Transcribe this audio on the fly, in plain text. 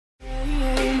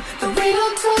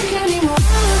don't talk anymore.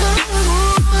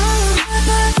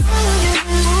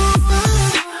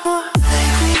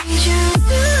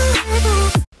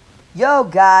 Yo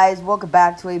guys, welcome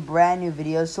back to a brand new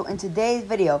video. So in today's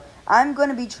video, I'm going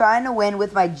to be trying to win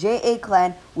with my JA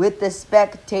clan with the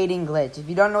spectating glitch. If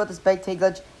you don't know what the spectating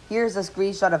glitch, here's a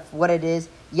screenshot of what it is.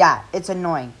 Yeah, it's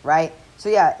annoying, right? So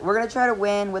yeah, we're going to try to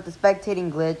win with the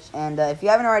spectating glitch. And if you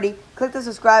haven't already, click the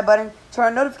subscribe button, turn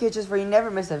on notifications so you never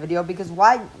miss a video. Because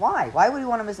why? Why would you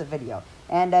want to miss a video?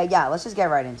 And yeah, let's just get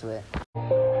right into it.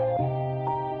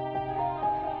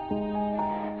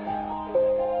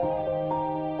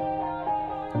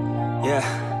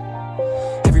 Yeah.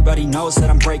 Everybody knows that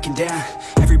I'm breaking down.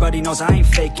 Everybody knows I ain't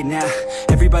faking now.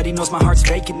 Everybody knows my heart's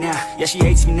vacant now. Yeah, she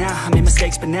hates me now, I made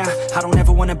mistakes but now I don't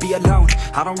ever wanna be alone.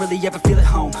 I don't really ever feel at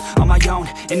home. On my own,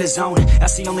 in the zone,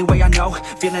 that's the only way I know.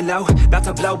 Feeling low, about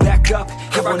to blow back up.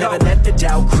 Here I won't ever let the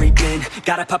doubt creep in.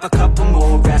 Gotta pop a couple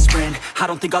more aspirin. I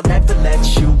don't think I'll ever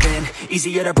let you in.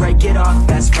 Easier to break it off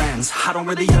best friends. I don't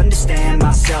really understand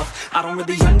myself. I don't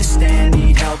really understand,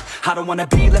 need help. I don't wanna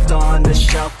be left on the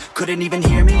shelf. Couldn't even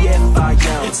hear me if I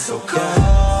yelled. It's so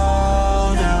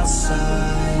cold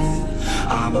outside.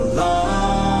 I'm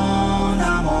alone,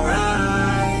 I'm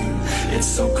alright. It's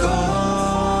so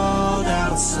cold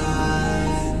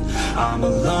outside. I'm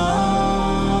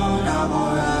alone, I'm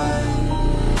alright.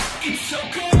 It's so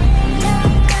cold.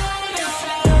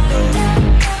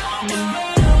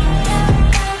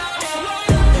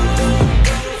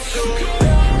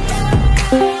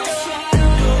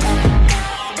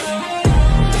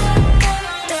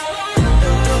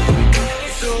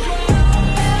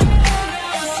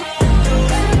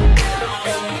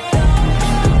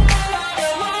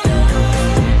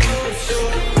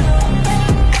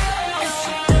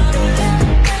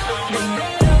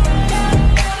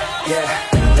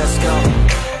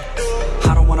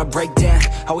 Break down,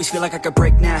 always feel like I could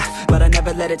break now, but I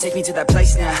never let it take me to that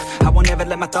place now. I won't ever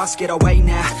let my thoughts get away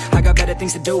now. I got better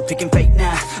things to do, picking fate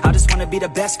now. I just wanna be the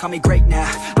best, call me great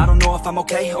now. I don't know if I'm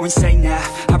okay or insane now.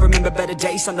 I remember better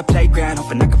days on the playground,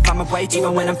 hoping I can find my way.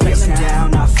 Even when I'm feeling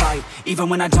down, I fight. Even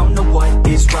when I don't know what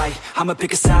is right, I'ma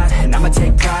pick a side and I'ma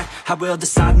take pride. I will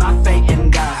decide my fate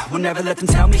and I will never let them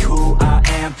tell me who I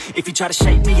am. If you try to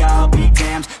shape me, I'll be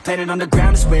damned. Planet on the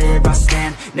ground is where I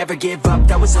stand. Never give up,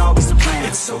 that was always the plan.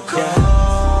 It's so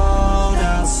cold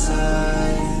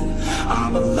outside.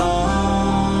 I'm alone.